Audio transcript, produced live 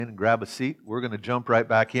And grab a seat. We're going to jump right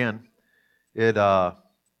back in.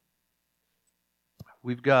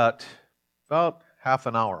 We've got about half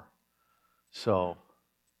an hour, so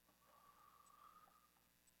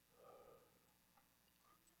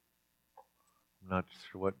I'm not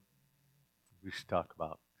sure what we should talk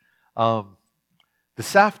about.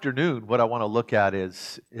 This afternoon, what I want to look at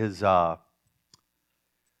is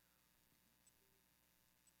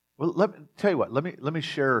well, let me tell you what. Let me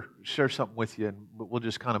share something with you, and we'll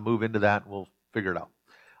just kind of move into that, and we'll figure it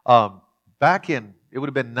out. Back in, it would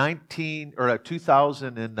have been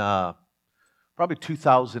 2000 and probably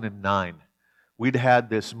 2009. We'd had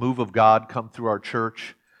this move of God come through our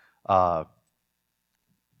church.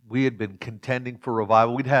 We had been contending for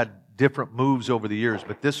revival. We'd had different moves over the years,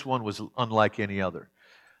 but this one was unlike any other.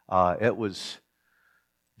 It was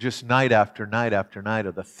just night after night after night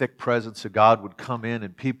of the thick presence of God would come in,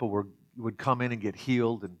 and people would come in and get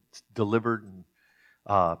healed and delivered, and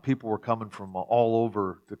people were coming from all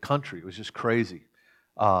over the country. It was just crazy,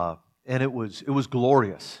 and it was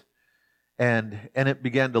glorious, and it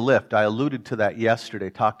began to lift. I alluded to that yesterday.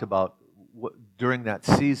 Talked about during that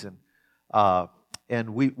season,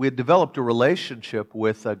 and we had developed a relationship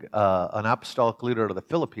with an apostolic leader out of the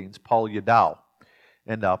Philippines, Paul Yadao.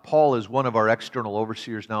 And Paul is one of our external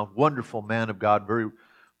overseers now. Wonderful man of God, very,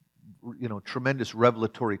 tremendous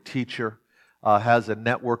revelatory teacher. Has a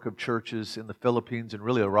network of churches in the Philippines and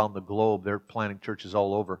really around the globe. They're planting churches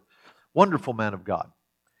all over. Wonderful man of God.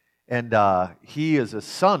 And he is a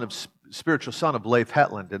spiritual son of Leif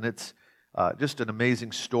Hetland. And it's just an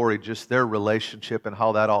amazing story, just their relationship and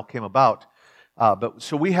how that all came about.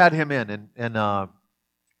 So we had him in, and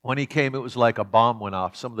when he came, it was like a bomb went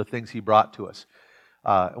off, some of the things he brought to us.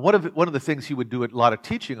 One of the things he would do a lot of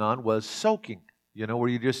teaching on was soaking, where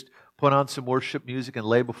you just put on some worship music and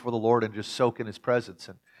lay before the Lord and just soak in His presence.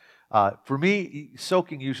 And for me,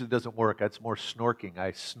 soaking usually doesn't work. It's more snorking.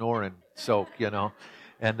 I snore and soak,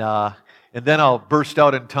 and then I'll burst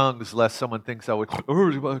out in tongues lest someone thinks I would,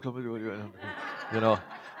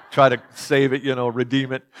 try to save it,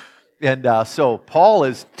 redeem it. And so Paul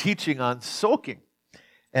is teaching on soaking,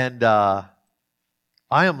 and I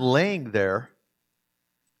am laying there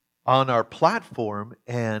on our platform,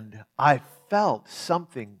 and I felt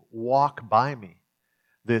something walk by me.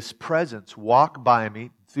 This presence walk by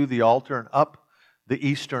me through the altar and up the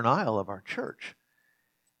eastern aisle of our church.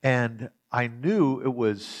 And I knew there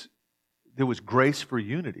was grace for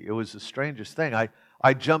unity. It was the strangest thing.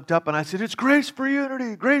 I jumped up and I said, "It's grace for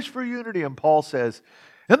unity, grace for unity." And Paul says,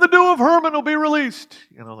 "And the dew of Hermon will be released."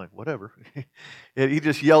 Like whatever. He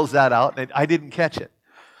just yells that out, and I didn't catch it.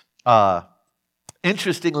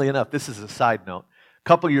 Interestingly enough, this is a side note. A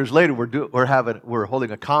couple of years later, we're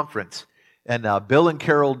holding a conference, and Bill and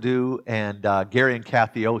Carol Dew and Gary and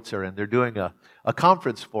Kathy Oates are in. They're doing a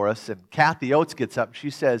conference for us, and Kathy Oates gets up and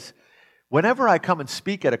she says, "Whenever I come and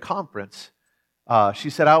speak at a conference,"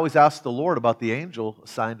 she said, "I always ask the Lord about the angel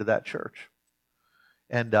assigned to that church."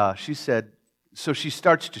 And she said, so she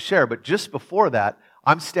starts to share, but just before that,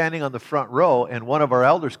 I'm standing on the front row, and one of our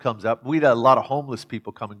elders comes up. We'd had a lot of homeless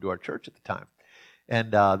people coming to our church at the time.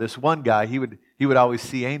 And this one guy, he would always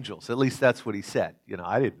see angels. At least that's what he said.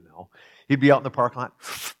 I didn't know. He'd be out in the parking lot,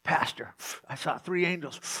 "Pastor, I saw 3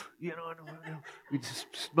 angels." He'd just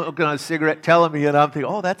smoking on a cigarette, telling me, and I'm thinking,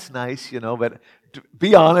 "Oh, that's nice," But to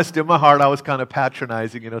be honest, in my heart, I was kind of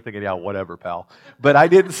patronizing, thinking, "Yeah, whatever, pal." But I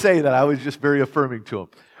didn't say that. I was just very affirming to him.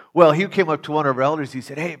 Well, he came up to one of our elders. He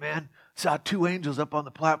said, "Hey, man, saw 2 angels up on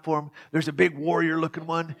the platform. There's a big warrior-looking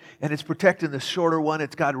one, and it's protecting the shorter one.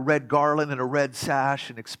 It's got a red garland and a red sash,"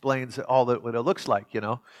 and explains all that what it looks like,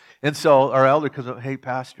 And so our elder comes up, "Hey,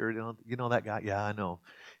 Pastor, you know that guy?" "Yeah, I know."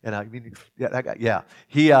 And I mean, yeah, that guy, yeah.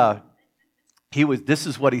 He was. This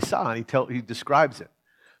is what he saw, and he describes it.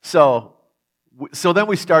 So then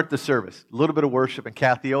we start the service, a little bit of worship, and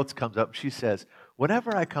Kathy Oates comes up. And she says,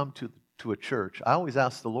 "Whenever I come to a church, I always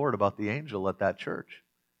ask the Lord about the angel at that church."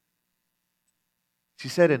 She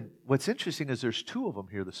said, "And what's interesting is there's 2 of them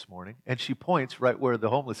here this morning." And she points right where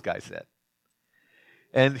the homeless guy sat.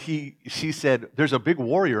 And she said, "There's a big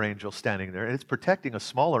warrior angel standing there, and it's protecting a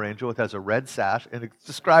smaller angel that has a red sash," and it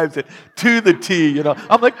describes it to the T.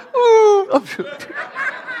 I'm like, "Ooh,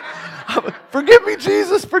 forgive me,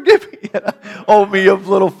 Jesus, forgive me." Oh, me of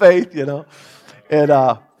little faith,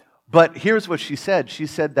 And but here's what she said. She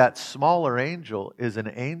said that smaller angel is an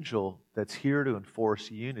angel that's here to enforce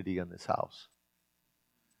unity in this house.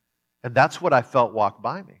 And that's what I felt walk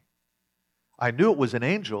by me. I knew it was an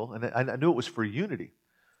angel, and I knew it was for unity.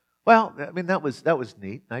 Well, I mean, that was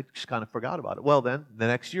neat. I just kind of forgot about it. Well, then, the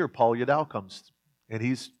next year, Paul Yadao comes, and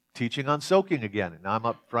he's teaching on soaking again. And I'm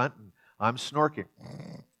up front, and I'm snorking.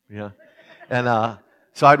 Yeah. And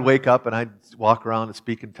so I'd wake up and I'd walk around and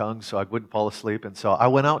speak in tongues so I wouldn't fall asleep. And so I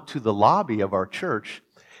went out to the lobby of our church,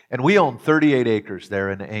 and we own 38 acres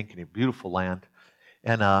there in Ankeny, beautiful land.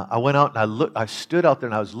 And I went out and I stood out there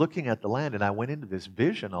and I was looking at the land, and I went into this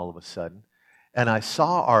vision all of a sudden. And I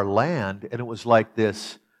saw our land, and it was like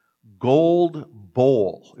this gold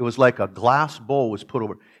bowl. It was like a glass bowl was put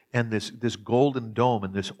over it, and this golden dome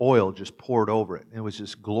and this oil just poured over it. It was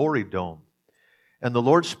this glory dome. And the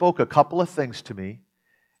Lord spoke a couple of things to me,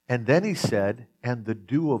 and then He said, and the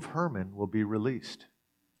dew of Hermon will be released.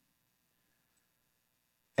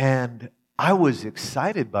 And I was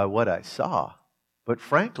excited by what I saw, but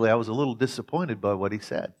frankly, I was a little disappointed by what He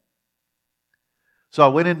said. So I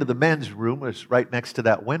went into the men's room, it was right next to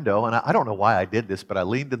that window, and I don't know why I did this, but I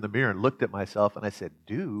leaned in the mirror and looked at myself, and I said,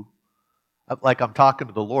 dew? Like I'm talking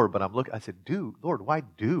to the Lord, but I said, dew? Lord, why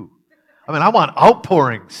dew? I mean, I want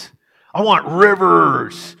outpourings. I want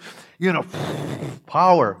rivers,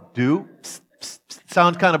 power. Dew?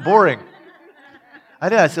 Sounds kind of boring.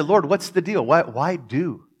 I said, Lord, what's the deal? Why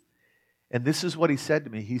dew? And this is what He said to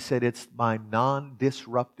me. He said, it's my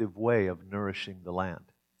non-disruptive way of nourishing the land.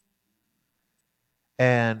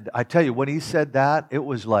 And I tell you, when He said that, it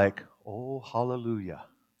was like, oh, hallelujah.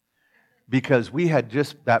 Because we had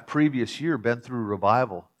just that previous year been through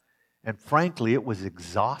revival. And frankly, it was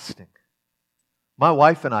exhausting. My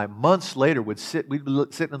wife and I, months later, we'd sit in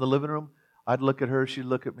the living room. I'd look at her, she'd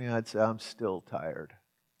look at me, I'd say, I'm still tired.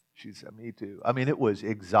 She'd say, me too. I mean, it was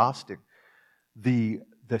exhausting. The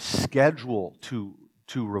schedule to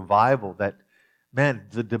revival that, man,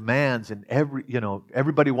 the demands and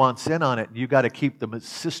everybody wants in on it, and you got to keep the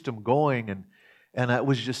system going, and it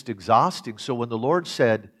was just exhausting. So when the Lord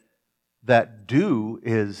said that dew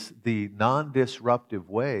is the non-disruptive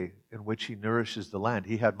way in which He nourishes the land,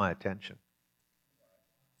 He had my attention.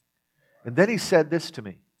 And then He said this to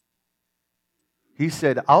me. He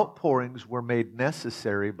said, outpourings were made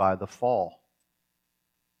necessary by the fall.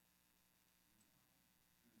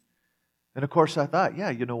 And of course I thought,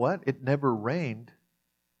 yeah, you know what? It never rained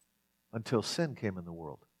until sin came in the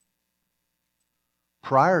world.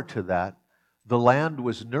 Prior to that, the land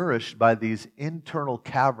was nourished by these internal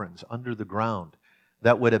caverns under the ground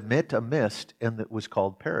that would emit a mist, and that was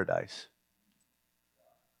called paradise.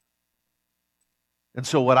 And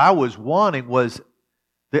so what I was wanting was,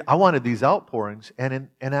 I wanted these outpourings, and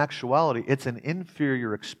in actuality, it's an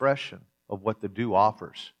inferior expression of what the dew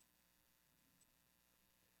offers.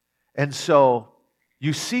 And so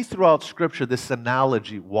you see throughout Scripture this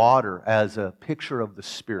analogy, water, as a picture of the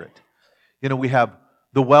Spirit. We have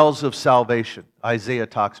the wells of salvation, Isaiah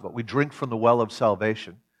talks about. We drink from the well of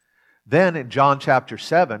salvation. Then in John chapter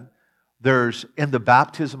 7, in the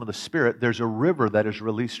baptism of the Spirit, there's a river that is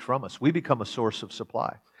released from us. We become a source of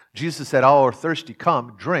supply. Jesus said, all are thirsty,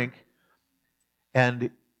 come, drink, and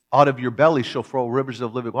out of your belly shall flow rivers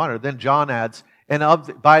of living water. Then John adds, and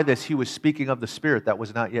by this He was speaking of the Spirit that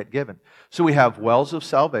was not yet given. So we have wells of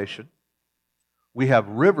salvation. We have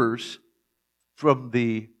rivers from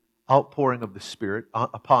the outpouring of the Spirit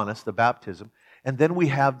upon us, the baptism. And then we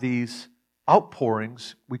have these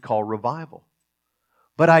outpourings we call revival.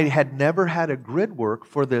 But I had never had a grid work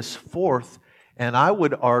for this fourth, and I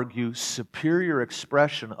would argue superior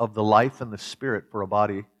expression of the life and the Spirit for a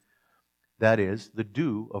body. That is the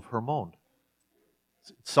dew of Hermon.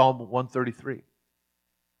 Psalm 133.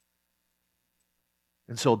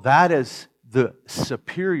 And so that is the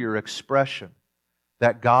superior expression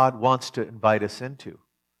that God wants to invite us into.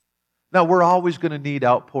 Now, we're always going to need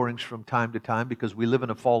outpourings from time to time because we live in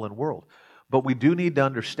a fallen world. But we do need to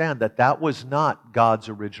understand that that was not God's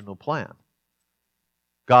original plan.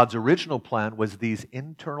 God's original plan was these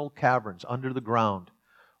internal caverns under the ground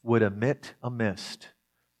would emit a mist,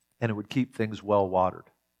 and it would keep things well watered.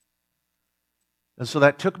 And so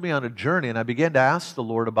that took me on a journey, and I began to ask the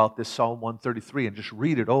Lord about this Psalm 133 and just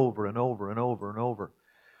read it over and over and over and over.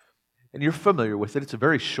 And you're familiar with it. It's a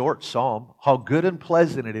very short psalm. How good and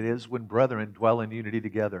pleasant it is when brethren dwell in unity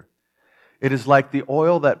together. It is like the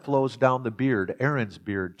oil that flows down the beard, Aaron's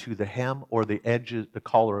beard, to the hem or the edges, the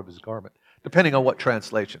collar of his garment, depending on what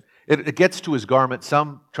translation. It gets to his garment.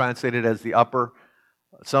 Some translate it as the upper.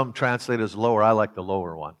 Some translate it as lower. I like the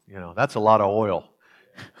lower one. That's a lot of oil.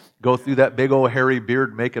 Go through that big old hairy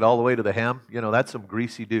beard, make it all the way to the hem. That's some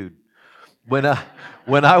greasy dude. When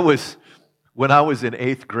I was in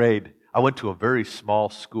 8th grade, I went to a very small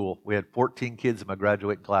school. We had 14 kids in my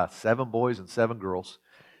graduating class, 7 boys and 7 girls.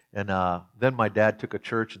 And then my dad took a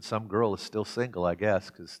church, and some girl is still single, I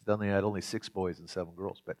guess, because then they had only 6 boys and 7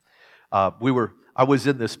 girls. But I was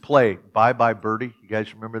in this play, Bye Bye Birdie. You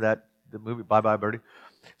guys remember that, the movie Bye Bye Birdie?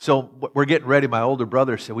 So we're getting ready. My older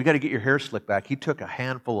brother said, we got to get your hair slicked back. He took a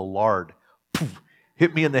handful of lard, poof,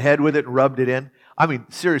 hit me in the head with it and rubbed it in. I mean,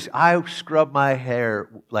 seriously, I scrubbed my hair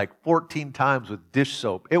like 14 times with dish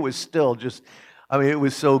soap. It was still just, it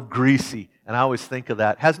was so greasy. And I always think of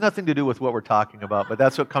that. Has nothing to do with what we're talking about, but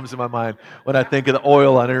that's what comes to my mind when I think of the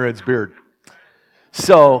oil on Aaron's beard.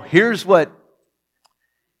 So here's what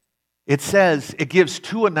it says. It gives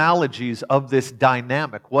two analogies of this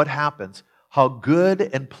dynamic. What happens? How good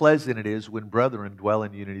and pleasant it is when brethren dwell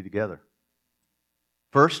in unity together.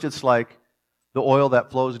 First, it's like the oil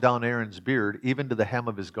that flows down Aaron's beard, even to the hem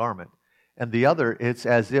of his garment. And the other, it's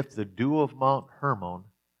as if the dew of Mount Hermon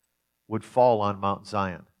would fall on Mount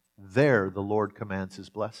Zion. There the Lord commands His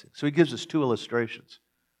blessing. So He gives us two illustrations.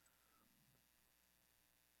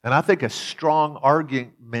 And I think a strong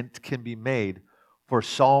argument can be made for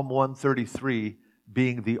Psalm 133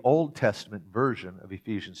 being the Old Testament version of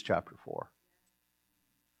Ephesians chapter 4.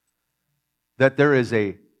 That there is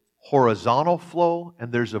a horizontal flow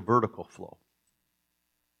and there's a vertical flow.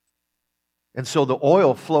 And so the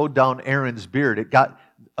oil flowed down Aaron's beard.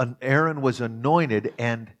 Aaron was anointed,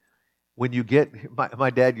 and when you get, my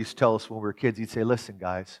dad used to tell us when we were kids, he'd say, listen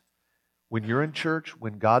guys, when you're in church,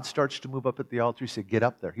 when God starts to move up at the altar, he said, get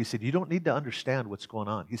up there. He said, you don't need to understand what's going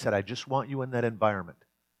on. He said, I just want you in that environment.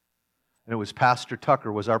 And it was Pastor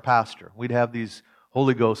Tucker was our pastor. We'd have these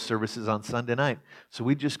Holy Ghost services on Sunday night. So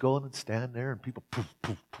we'd just go in and stand there, and people, poof,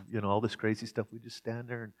 poof, poof, all this crazy stuff. We'd just stand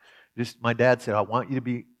there, and my dad said, I want you to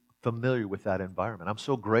be familiar with that environment. I'm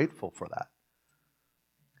so grateful for that.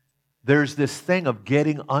 There's this thing of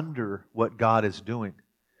getting under what God is doing.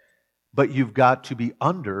 But you've got to be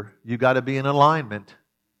under, you've got to be in alignment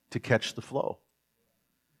to catch the flow.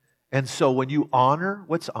 And so when you honor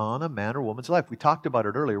what's on a man or woman's life, we talked about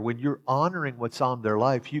it earlier, when you're honoring what's on their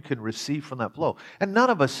life, you can receive from that flow. And none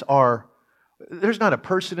of us are, there's not a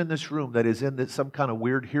person in this room that is in some kind of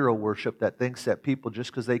weird hero worship that thinks that people,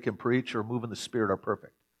 just because they can preach or move in the Spirit, are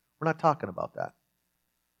perfect. We're not talking about that.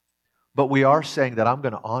 But we are saying that I'm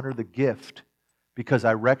going to honor the gift because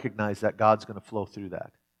I recognize that God's going to flow through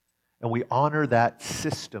that. And we honor that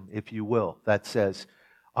system, if you will, that says,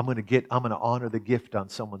 I'm going to honor the gift on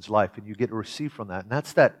someone's life, and you get to receive from that. And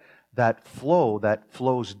that's that flow that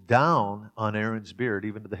flows down on Aaron's beard,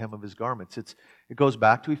 even to the hem of his garments. It goes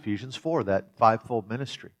back to Ephesians 4, that fivefold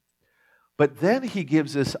ministry. But then he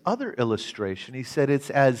gives this other illustration. He said it's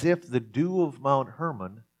as if the dew of Mount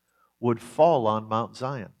Hermon would fall on Mount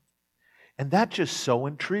Zion. And that just so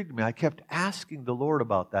intrigued me. I kept asking the Lord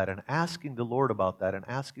about that and asking the Lord about that and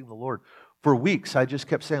asking the Lord. For weeks, I just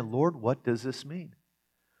kept saying, Lord, what does this mean?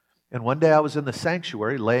 And one day I was in the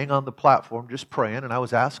sanctuary, laying on the platform, just praying, and I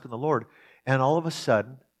was asking the Lord. And all of a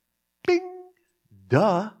sudden, bing,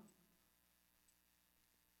 duh.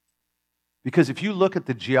 Because if you look at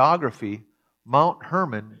the geography, Mount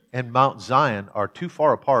Hermon and Mount Zion are too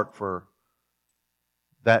far apart for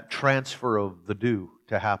that transfer of the dew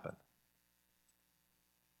to happen.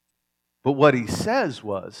 But what he says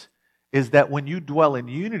is that when you dwell in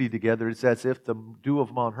unity together, it's as if the dew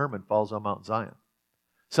of Mount Hermon falls on Mount Zion.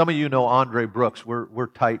 Some of you know Andre Brooks. We're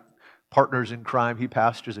tight partners in crime. He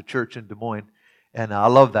pastors a church in Des Moines, and I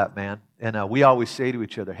love that man. And we always say to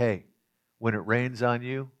each other, hey, when it rains on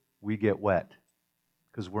you, we get wet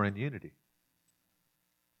because we're in unity.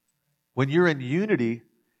 When you're in unity,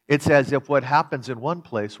 it's as if what happens in one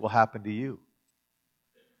place will happen to you.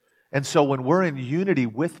 And so when we're in unity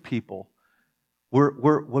with people, when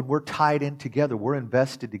we're tied in together, we're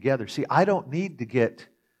invested together. See, I don't need to get...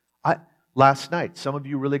 Last night, some of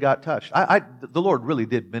you really got touched. The Lord really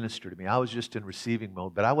did minister to me. I was just in receiving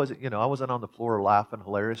mode, but I wasn't on the floor laughing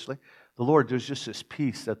hilariously. The Lord, there's just this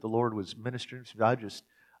peace that the Lord was ministering to me.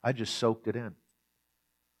 I just soaked it in.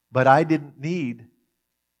 But I didn't need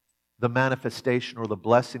the manifestation or the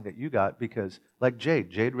blessing that you got because, like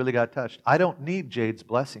Jade really got touched. I don't need Jade's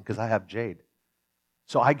blessing because I have Jade.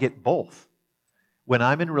 So I get both. When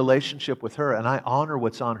I'm in relationship with her and I honor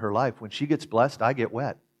what's on her life, when she gets blessed, I get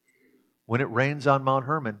wet. When it rains on Mount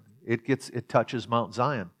Hermon, it touches Mount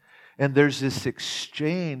Zion. And there's this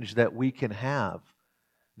exchange that we can have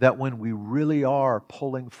that when we really are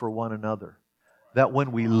pulling for one another, that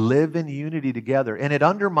when we live in unity together, and it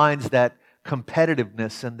undermines that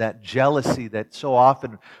competitiveness and that jealousy that so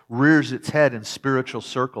often rears its head in spiritual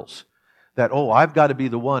circles. That, I've got to be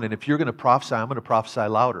the one, and if you're going to prophesy, I'm going to prophesy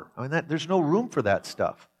louder. I mean, there's no room for that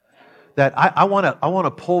stuff. That I want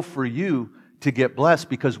to pull for you to get blessed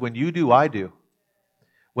because when you do, I do.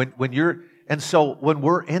 And so when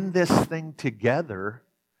we're in this thing together,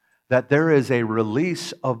 that there is a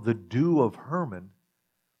release of the dew of Hermon.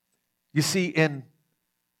 You see, in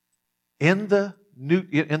the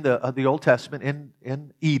the Old Testament,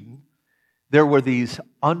 in Eden, there were these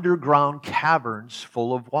underground caverns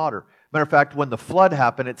full of water. Matter of fact, when the flood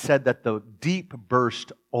happened, it said that the deep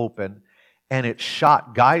burst open and it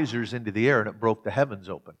shot geysers into the air and it broke the heavens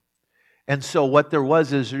open. And so what there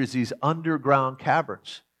was is there's these underground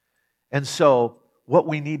caverns. And so what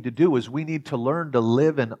we need to do is we need to learn to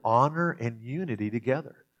live in honor and unity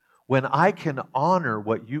together. When I can honor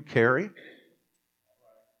what you carry,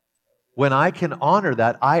 when I can honor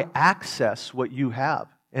that, I access what you have.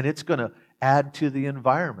 And it's going to add to the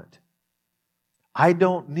environment. I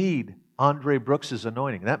don't need Andre Brooks'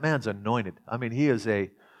 anointing. That man's anointed. I mean, he is a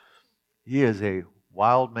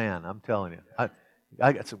wild man, I'm telling you.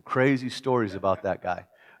 I got some crazy stories about that guy.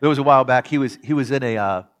 There was a while back, he was in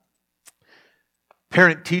a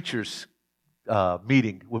parent-teachers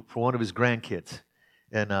meeting for one of his grandkids.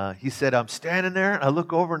 And he said, I'm standing there, and I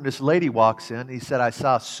look over, and this lady walks in. He said, I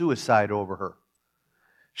saw suicide over her.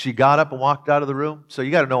 She got up and walked out of the room. So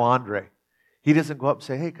you got to know Andre. He doesn't go up and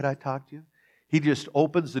say, hey, could I talk to you? He just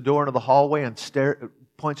opens the door into the hallway and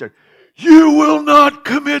points at her. You will not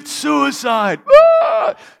commit suicide.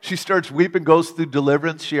 Ah! She starts weeping, goes through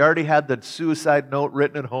deliverance. She already had the suicide note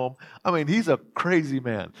written at home. I mean, he's a crazy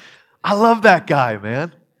man. I love that guy,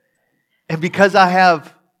 man. And because I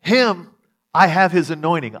have him, I have his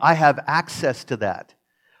anointing. I have access to that.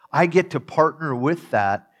 I get to partner with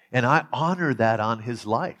that, and I honor that on his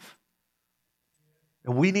life.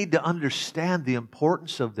 And we need to understand the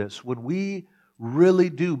importance of this when we really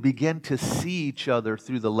do begin to see each other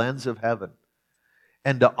through the lens of heaven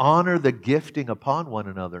and to honor the gifting upon one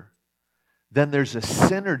another. Then there's a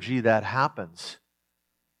synergy that happens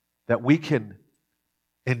that we can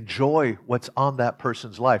enjoy what's on that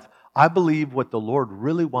person's life. I believe what the Lord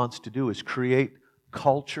really wants to do is create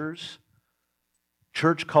cultures,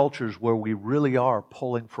 church cultures, where we really are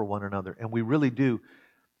pulling for one another. And we really do.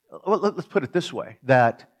 Well, let's put it this way,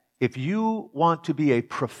 that if you want to be a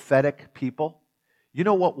prophetic people, you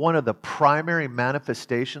know what one of the primary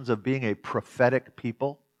manifestations of being a prophetic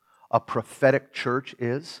people, a prophetic church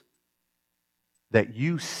is? That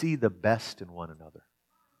you see the best in one another.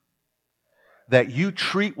 That you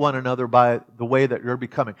treat one another by the way that you're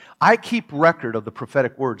becoming. I keep record of the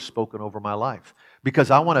prophetic words spoken over my life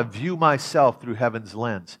because I want to view myself through heaven's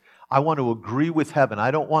lens. I want to agree with heaven.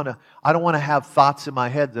 I don't want to have thoughts in my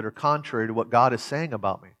head that are contrary to what God is saying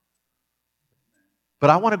about me. But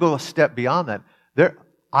I want to go a step beyond that.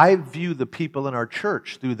 I view the people in our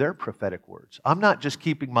church through their prophetic words. I'm not just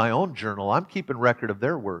keeping my own journal. I'm keeping record of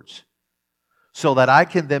their words so that I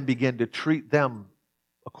can then begin to treat them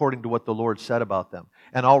according to what the Lord said about them.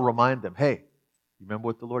 And I'll remind them, hey, you remember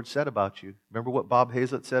what the Lord said about you? Remember what Bob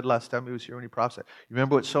Hazlett said last time he was here when he prophesied? You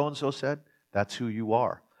remember what so-and-so said? That's who you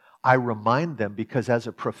are. I remind them because as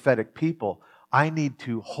a prophetic people, I need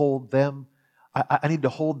to hold them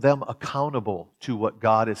accountable to what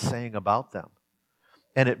God is saying about them.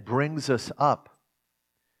 And it brings us up.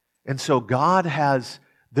 And so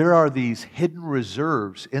there are these hidden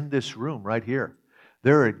reserves in this room right here.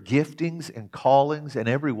 There are giftings and callings in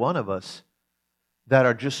every one of us that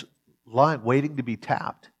are just lying, waiting to be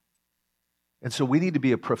tapped. And so we need to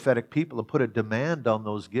be a prophetic people and put a demand on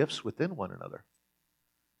those gifts within one another.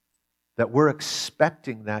 That we're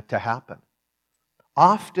expecting that to happen.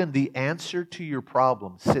 Often the answer to your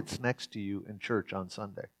problem sits next to you in church on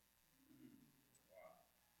Sunday.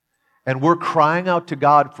 And we're crying out to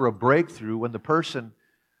God for a breakthrough when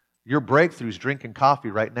your breakthrough is drinking coffee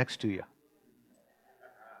right next to you.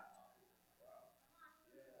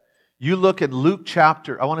 You look in Luke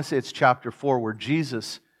I want to say it's chapter 4, where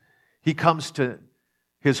Jesus, he comes to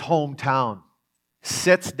his hometown,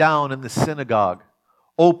 sits down in the synagogue,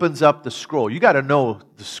 opens up the scroll. You got to know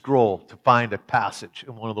the scroll to find a passage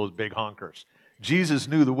in one of those big honkers. Jesus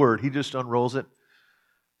knew the word. He just unrolls it.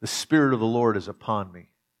 The Spirit of the Lord is upon me,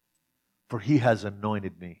 for He has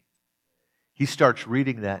anointed me. He starts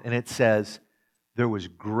reading that, and it says, there was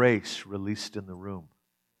grace released in the room.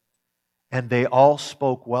 And they all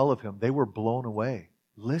spoke well of Him. They were blown away.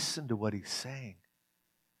 Listen to what He's saying.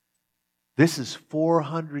 This is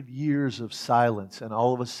 400 years of silence, and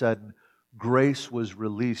all of a sudden, grace was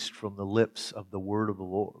released from the lips of the word of the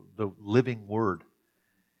Lord, the living word.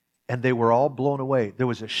 And they were all blown away. There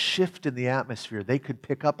was a shift in the atmosphere. They could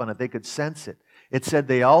pick up on it. They could sense it. It said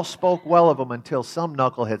they all spoke well of Him until some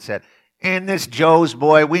knucklehead said, and this Joe's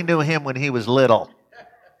boy, we knew him when he was little.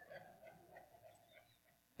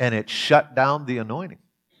 And it shut down the anointing.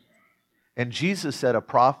 And Jesus said a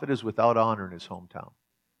prophet is without honor in his hometown.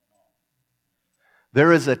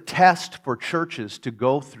 There is a test for churches to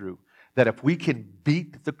go through that if we can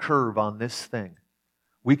beat the curve on this thing,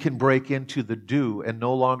 we can break into the do and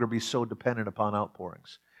no longer be so dependent upon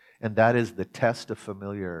outpourings. And that is the test of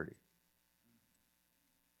familiarity.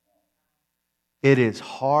 It is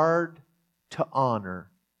hard to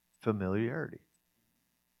honor familiarity.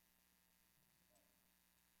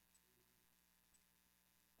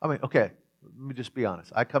 I mean, okay, let me just be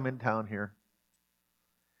honest. I come in town here,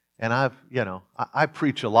 and I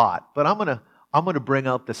preach a lot, but I'm gonna bring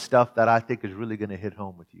out the stuff that I think is really gonna hit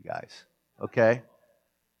home with you guys. Okay?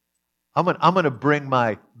 I'm gonna bring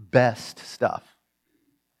my best stuff.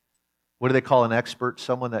 What do they call an expert?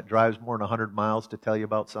 Someone that drives more than 100 miles to tell you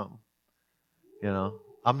about something.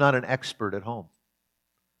 I'm not an expert at home.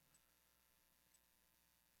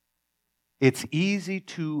 It's easy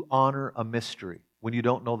to honor a mystery when you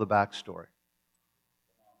don't know the backstory.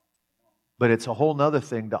 But it's a whole nother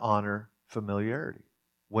thing to honor familiarity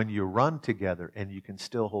when you run together and you can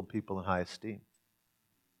still hold people in high esteem.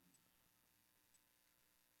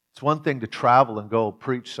 It's one thing to travel and go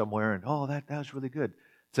preach somewhere and, oh, that was really good.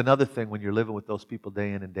 It's another thing when you're living with those people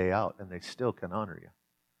day in and day out and they still can honor you.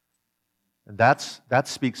 And that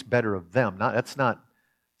speaks better of them. It's not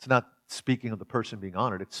speaking of the person being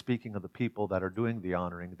honored. It's speaking of the people that are doing the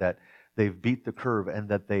honoring, that they've beat the curve and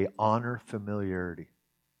that they honor familiarity.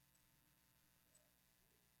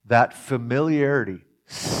 That familiarity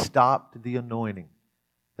stopped the anointing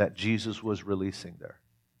that Jesus was releasing there.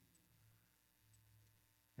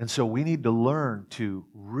 And so we need to learn to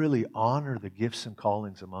really honor the gifts and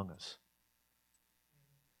callings among us.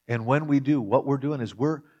 And when we do, what we're doing is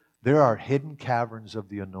there are hidden caverns of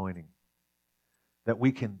the anointing that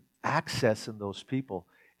we can access in those people,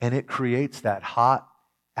 and it creates that hot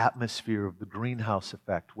atmosphere of the greenhouse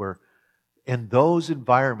effect where in those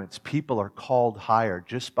environments people are called higher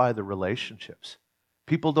just by the relationships.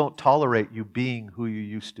 People don't tolerate you being who you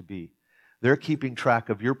used to be. They're keeping track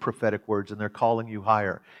of your prophetic words and they're calling you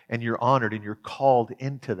higher, and you're honored and you're called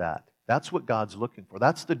into that. That's what God's looking for.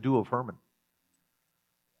 That's the dew of Hermon.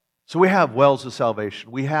 So we have wells of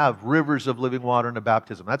salvation. We have rivers of living water and a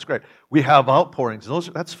baptism. That's great. We have outpourings.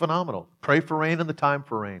 That's phenomenal. Pray for rain and the time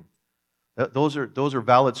for rain. Those are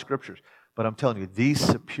valid scriptures. But I'm telling you, the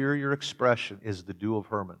superior expression is the dew of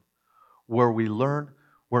Hermon, where we learn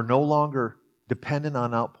we're no longer dependent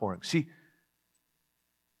on outpouring. See,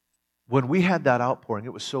 when we had that outpouring,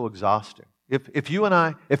 it was so exhausting. If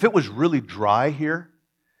it was really dry here,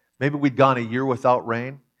 maybe we'd gone a year without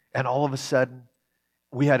rain, and all of a sudden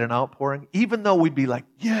we had an outpouring, even though we'd be like,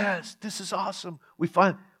 yes, this is awesome,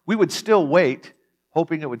 we would still wait,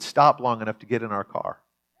 hoping it would stop long enough to get in our car.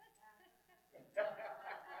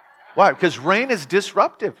 Why? Because rain is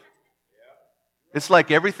disruptive. It's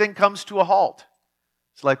like everything comes to a halt.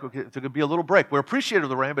 It's like, okay, there could be a little break. We're appreciative of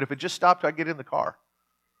the rain, but if it just stopped, I'd get in the car.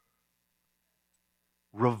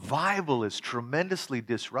 Revival is tremendously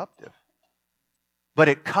disruptive. But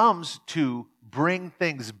it comes to bring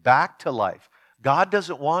things back to life. God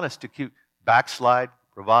doesn't want us to keep backslide,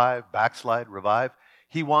 revive.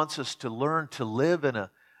 He wants us to learn to live in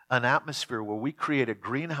an atmosphere where we create a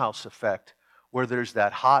greenhouse effect, where there's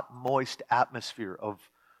that hot, moist atmosphere of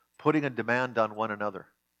putting a demand on one another.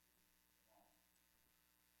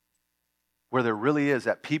 Where there really is,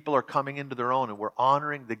 that people are coming into their own and we're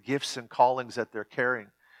honoring the gifts and callings that they're carrying.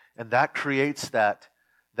 And that creates that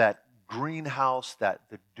greenhouse, the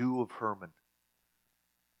dew of Hermon.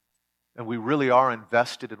 And we really are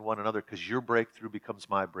invested in one another because your breakthrough becomes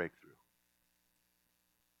my breakthrough.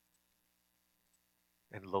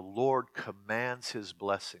 And the Lord commands His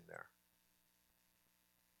blessing there.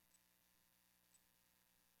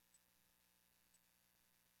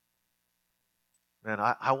 Man,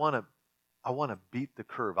 I want to beat the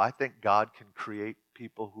curve. I think God can create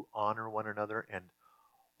people who honor one another and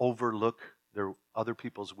overlook their other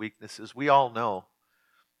people's weaknesses. We all know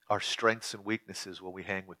our strengths and weaknesses when we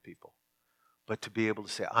hang with people. But to be able to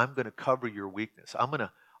say, I'm going to cover your weakness. I'm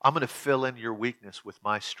going to fill in your weakness with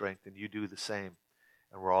my strength, and you do the same,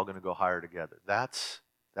 and we're all going to go higher together. That's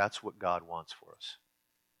what God wants for us.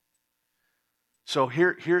 So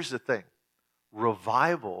here's the thing.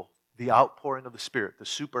 Revival, the outpouring of the Spirit, the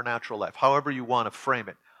supernatural life, however you want to frame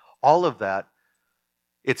it, all of that,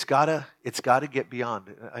 it's got to get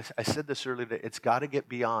beyond. I said this earlier today. It's got to get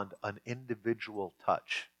beyond an individual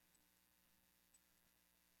touch.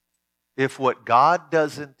 If what God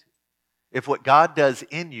does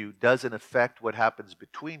in you doesn't affect what happens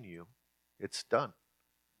between you, it's done.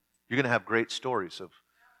 You're going to have great stories of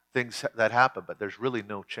things that happen, but there's really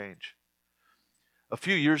no change. A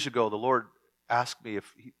few years ago, the Lord asked me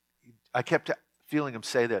I kept feeling Him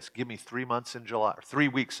say this, give me 3 months in July, or 3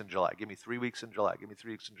 weeks in July, give me 3 weeks in July, give me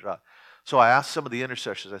 3 weeks in July. So I asked some of the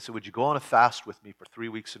intercessors, I said, would you go on a fast with me for 3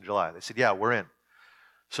 weeks in July? They said, yeah, we're in.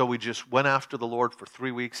 So we just went after the Lord for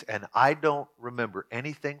 3 weeks, and I don't remember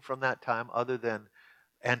anything from that time other than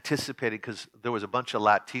anticipating, because there was a bunch of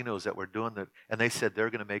Latinos that were doing that, and they said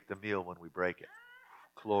they're going to make the meal when we break it.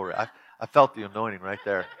 Glory. I felt the anointing right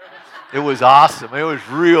there. It was awesome. It was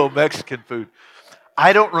real Mexican food.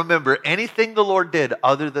 I don't remember anything the Lord did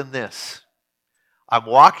other than this. I'm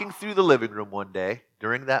walking through the living room one day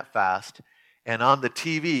during that fast, and on the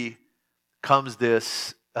TV comes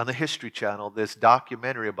this, on the History Channel, this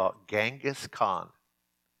documentary about Genghis Khan.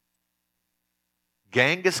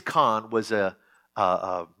 Genghis Khan was a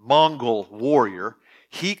Mongol warrior.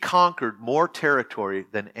 He conquered more territory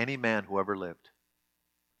than any man who ever lived.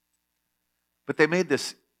 But they made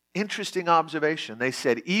this interesting observation. They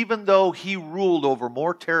said, even though he ruled over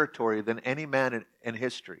more territory than any man in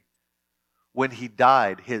history, when he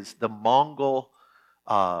died, the Mongol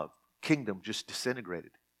kingdom just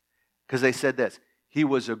disintegrated. Because they said this, he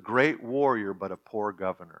was a great warrior, but a poor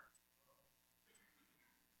governor.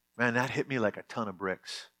 Man, that hit me like a ton of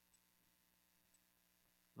bricks.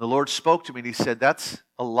 The Lord spoke to me and He said, that's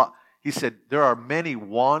a lot. He said, there are many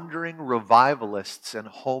wandering revivalists and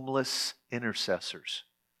homeless intercessors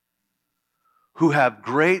who have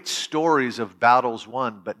great stories of battles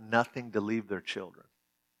won, but nothing to leave their children.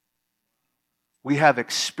 We have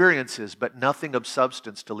experiences, but nothing of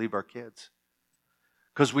substance to leave our kids.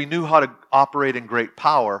 Because we knew how to operate in great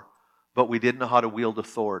power, but we didn't know how to wield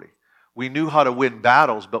authority. We knew how to win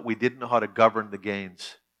battles, but we didn't know how to govern the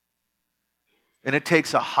gains. And it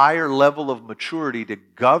takes a higher level of maturity to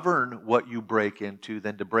govern what you break into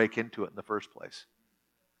than to break into it in the first place.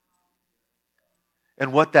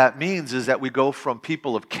 And what that means is that we go from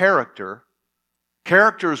people of character.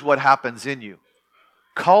 Character is what happens in you.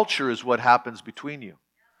 Culture is what happens between you.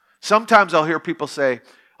 Sometimes I'll hear people say,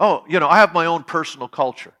 oh, I have my own personal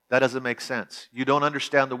culture. That doesn't make sense. You don't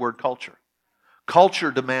understand the word culture. Culture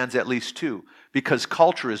demands at least two, because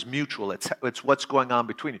culture is mutual. It's what's going on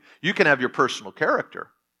between you. You can have your personal character.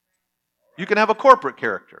 You can have a corporate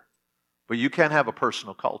character, but you can't have a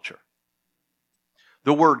personal culture.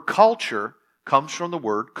 The word culture comes from the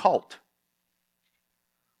word cult,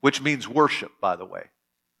 which means worship, by the way.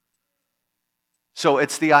 So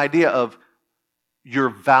it's the idea of your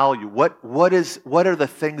value. What are the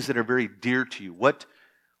things that are very dear to you? What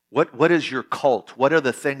is your cult? What are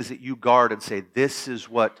the things that you guard and say, this is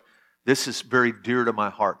very dear to my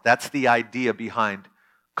heart? That's the idea behind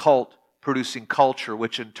cult producing culture,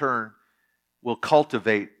 which in turn will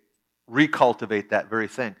recultivate that very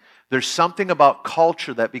thing. There's something about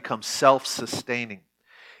culture that becomes self-sustaining.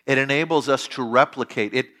 It enables us to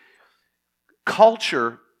replicate it.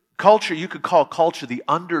 Culture, you could call culture the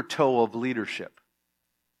undertow of leadership.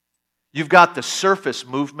 You've got the surface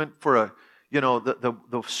movement for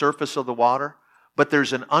the surface of the water, but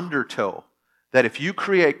there's an undertow that if you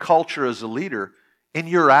create culture as a leader, in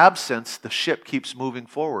your absence, the ship keeps moving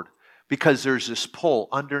forward because there's this pull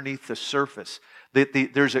underneath the surface.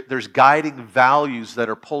 There's guiding values that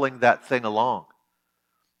are pulling that thing along.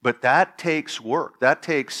 But that takes work. That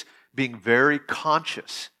takes being very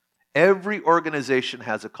conscious. Every organization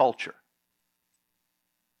has a culture.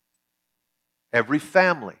 Every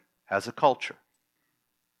family has a culture.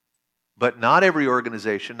 But not every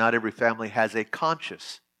organization, not every family has a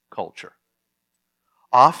conscious culture.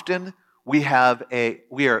 Often we have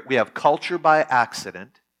culture by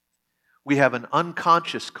accident. We have an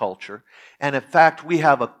unconscious culture. And in fact, we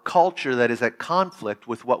have a culture that is at conflict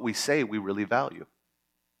with what we say we really value.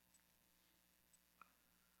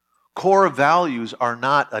 Core values are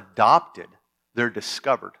not adopted, they're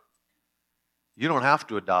discovered. You don't have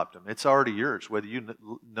to adopt them. It's already yours, whether you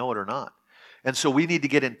know it or not. And so we need to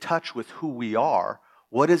get in touch with who we are.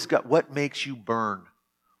 What makes you burn?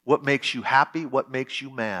 What makes you happy? What makes you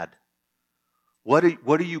mad? What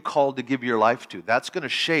are you called to give your life to? That's going to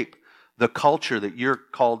shape the culture that you're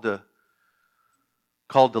called to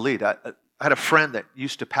lead. I had a friend that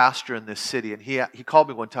used to pastor in this city, and he called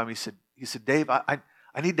me one time. He said, Dave,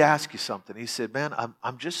 I need to ask you something. He said, man,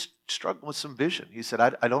 I'm just struggling with some vision. He said,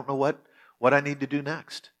 I don't know what I need to do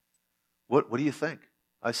next. What do you think?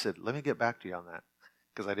 I said, let me get back to you on that,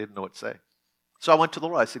 because I didn't know what to say. So I went to the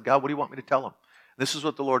Lord. I said, God, what do you want me to tell him? This is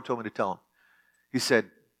what the Lord told me to tell him. He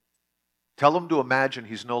said, tell him to imagine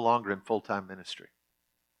he's no longer in full-time ministry.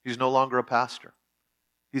 He's no longer a pastor.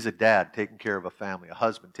 He's a dad taking care of a family, a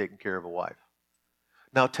husband taking care of a wife.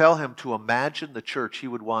 Now tell him to imagine the church he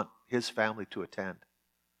would want his family to attend.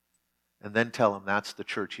 And then tell him that's the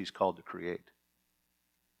church he's called to create.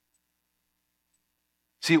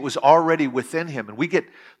 See, it was already within him. And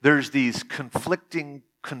there's these conflicting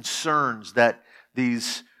concerns that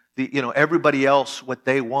everybody else, what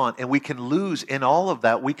they want. And we can lose, in all of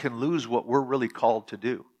that, we can lose what we're really called to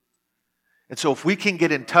do. And so if we can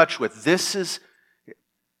get in touch with, if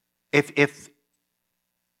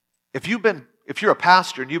you're a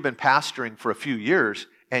pastor and you've been pastoring for a few years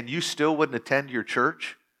and you still wouldn't attend your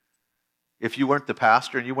church, if you weren't the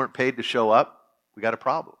pastor and you weren't paid to show up, we got a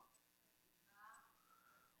problem.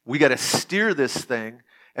 We got to steer this thing,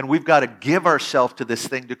 and we've got to give ourselves to this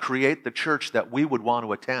thing to create the church that we would want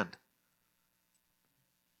to attend.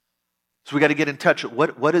 So we got to get in touch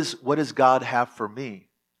with what does God have for me?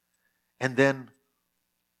 And then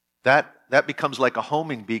that becomes like a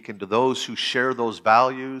homing beacon to those who share those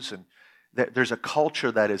values, and there's a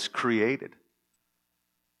culture that is created.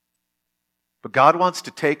 But God wants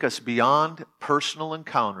to take us beyond personal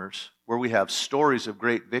encounters where we have stories of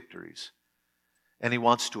great victories, and He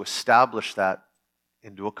wants to establish that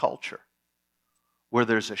into a culture where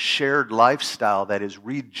there's a shared lifestyle that is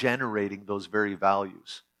regenerating those very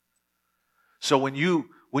values. So when you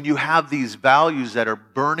have these values that are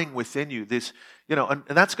burning within you, and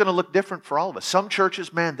that's going to look different for all of us. Some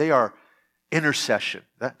churches, man, they are intercession.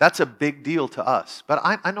 That's a big deal to us. But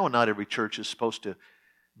I know not every church is supposed to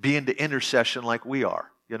be into intercession like we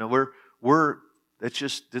are.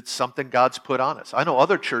 It's something God's put on us. I know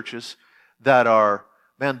other churches that are,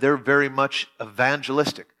 man, they're very much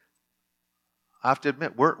evangelistic. I have to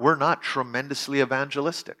admit, we're not tremendously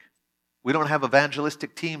evangelistic. We don't have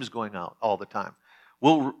evangelistic teams going out all the time.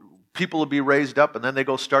 People will be raised up and then they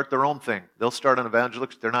go start their own thing. They'll start an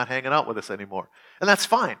evangelistic. They're not hanging out with us anymore. And that's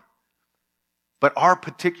fine. But our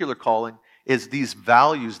particular calling is these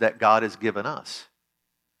values that God has given us.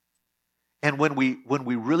 And when we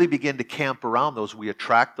really begin to camp around those, we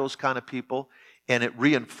attract those kind of people, and it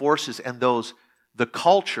reinforces, and the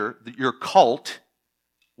culture, your cult,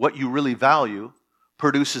 what you really value,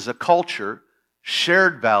 produces a culture,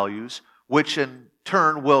 shared values, which in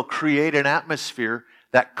turn will create an atmosphere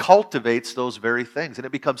that cultivates those very things, and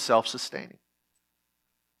it becomes self-sustaining.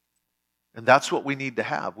 And that's what we need to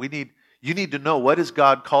have. You need to know what has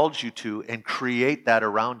God called you to and create that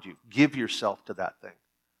around you. Give yourself to that thing.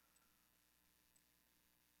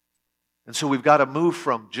 And so we've got to move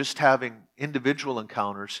from just having individual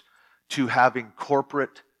encounters to having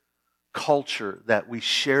corporate culture, that we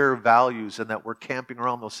share values and that we're camping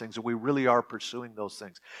around those things and we really are pursuing those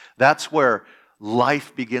things. That's where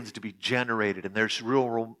life begins to be generated and there's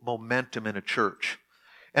real momentum in a church.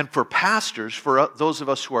 And for pastors, for those of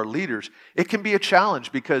us who are leaders, it can be a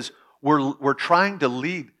challenge because we're trying to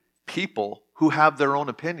lead people who have their own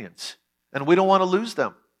opinions, and we don't want to lose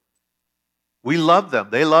them. We love them.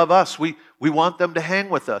 They love us. We want them to hang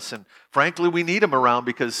with us. And frankly, we need them around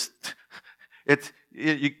because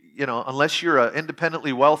unless you're an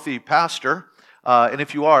independently wealthy pastor, and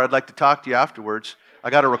if you are, I'd like to talk to you afterwards.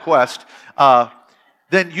 I got a request.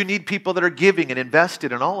 Then you need people that are giving and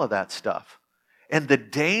invested in all of that stuff. And the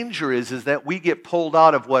danger is that we get pulled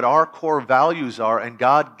out of what our core values are and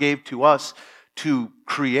God gave to us to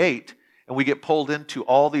create, and we get pulled into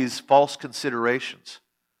all these false considerations.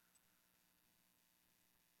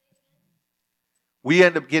 We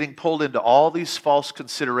end up getting pulled into all these false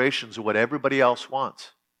considerations of what everybody else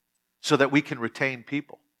wants so that we can retain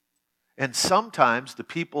people. And sometimes the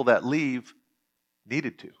people that leave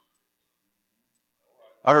needed to.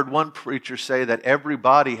 I heard one preacher say that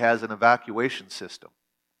everybody has an evacuation system.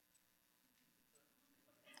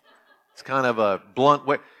 It's kind of a blunt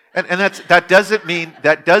way. And that doesn't mean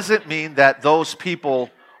that those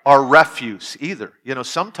people are refuse either.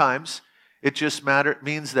 Sometimes it just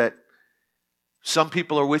means that some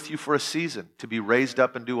people are with you for a season to be raised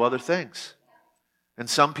up and do other things. And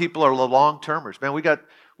some people are long-termers. Man, we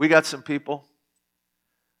got some people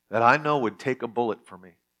that I know would take a bullet for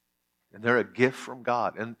me. And they're a gift from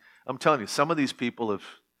God. And I'm telling you, some of these people have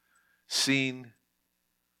seen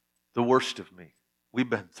the worst of me. We've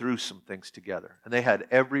been through some things together. And they had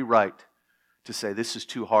every right to say, this is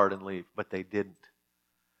too hard and leave. But they didn't.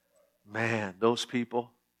 Man, those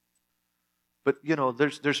people. But,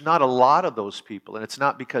 there's not a lot of those people, and it's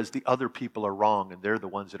not because the other people are wrong and they're the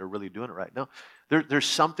ones that are really doing it right. No, there's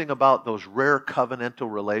something about those rare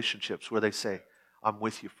covenantal relationships where they say, I'm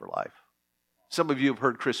with you for life. Some of you have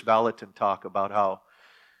heard Chris Valentin talk about how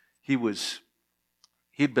he'd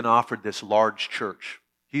been offered this large church.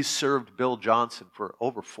 He's served Bill Johnson for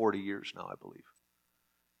over 40 years now, I believe.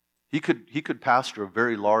 He could pastor a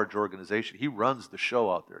very large organization. He runs the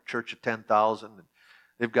show out there, a church of 10,000.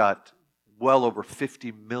 They've got well over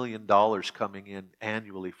 $50 million coming in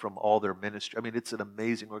annually from all their ministry. I mean, it's an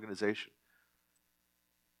amazing organization.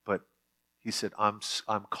 But he said, I'm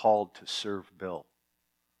called to serve Bill.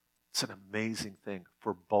 It's an amazing thing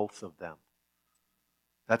for both of them.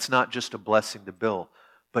 That's not just a blessing to Bill,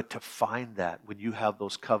 but to find that when you have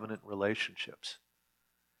those covenant relationships.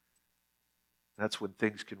 That's when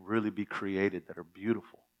things can really be created that are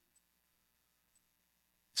beautiful.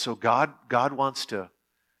 So God wants to,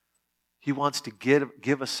 He wants to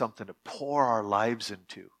give us something to pour our lives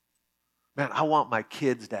into. Man, I want my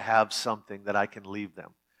kids to have something that I can leave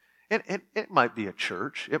them. And it might be a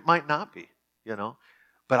church. It might not be,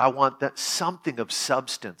 But I want that something of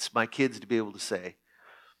substance, my kids to be able to say,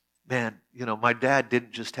 man, my dad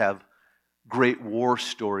didn't just have great war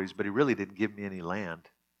stories, but he really didn't give me any land.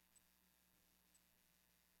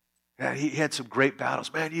 Yeah, he had some great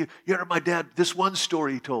battles. Man, you heard my dad, this one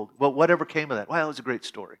story he told. Well, whatever came of that? Well, it was a great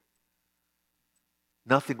story.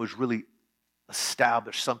 Nothing was really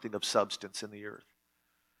established, something of substance in the earth.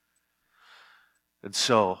 And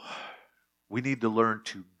so, we need to learn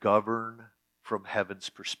to govern from heaven's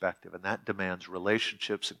perspective, and that demands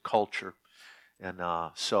relationships and culture. And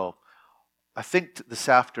so, I think this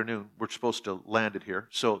afternoon, we're supposed to land it here.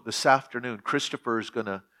 So this afternoon, Christopher is going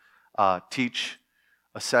to teach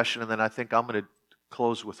a session, and then I think I'm going to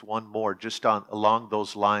close with one more just along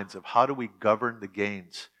those lines of how do we govern the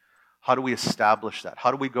gains? How do we establish that?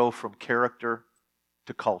 How do we go from character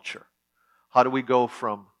to culture? How do we go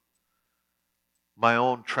from my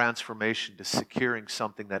own transformation to securing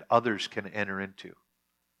something that others can enter into?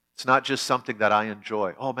 It's not just something that I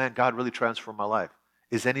enjoy. Oh man, God really transformed my life.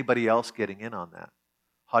 Is anybody else getting in on that?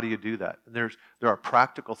 How do you do that? And there are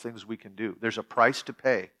practical things we can do. There's a price to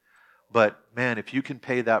pay. But man, if you can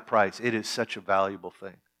pay that price, it is such a valuable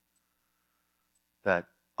thing that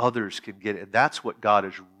others can get it. And that's what God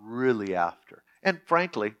is really after. And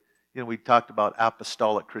frankly, we talked about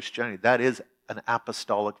apostolic Christianity. That is an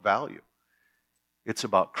apostolic value. It's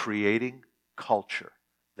about creating culture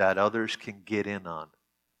that others can get in on.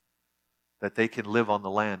 That they can live on the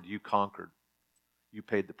land you conquered. You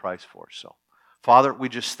paid the price for. So, Father, we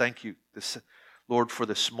just thank you, Lord, for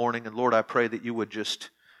this morning. And Lord, I pray that you would just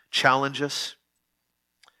challenge us.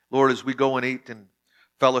 Lord, as we go and eat and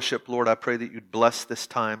fellowship, Lord, I pray that you'd bless this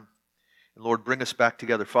time. And Lord, bring us back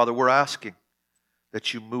together. Father, we're asking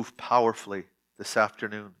that you move powerfully this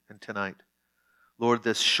afternoon and tonight. Lord,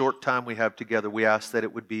 this short time we have together, we ask that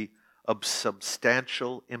it would be of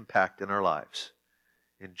substantial impact in our lives.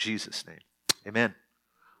 In Jesus' name, amen.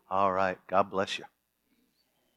 All right. God bless you.